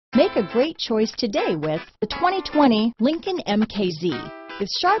Make a great choice today with the 2020 Lincoln MKZ. With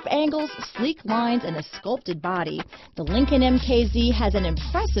sharp angles, sleek lines, and a sculpted body, the Lincoln MKZ has an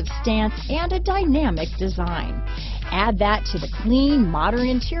impressive stance and a dynamic design. Add that to the clean, modern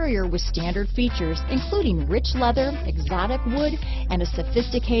interior with standard features, including rich leather, exotic wood, and a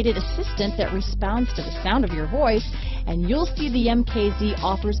sophisticated assistant that responds to the sound of your voice, and you'll see the MKZ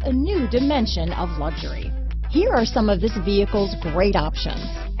offers a new dimension of luxury. Here are some of this vehicle's great options: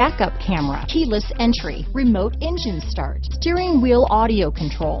 backup camera, keyless entry, remote engine start, steering wheel audio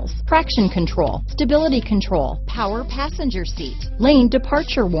controls, traction control, stability control, power passenger seat, lane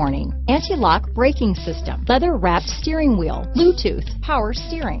departure warning, anti-lock braking system, leather wrapped steering wheel, Bluetooth, power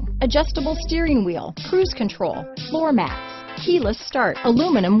steering, adjustable steering wheel, cruise control, floor mats, keyless start,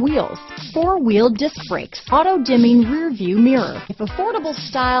 aluminum wheels, four-wheel disc brakes, auto-dimming rear view mirror. If affordable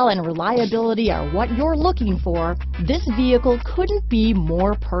style and reliability are what you're looking for, this vehicle couldn't be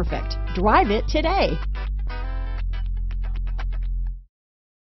more perfect. Drive it today.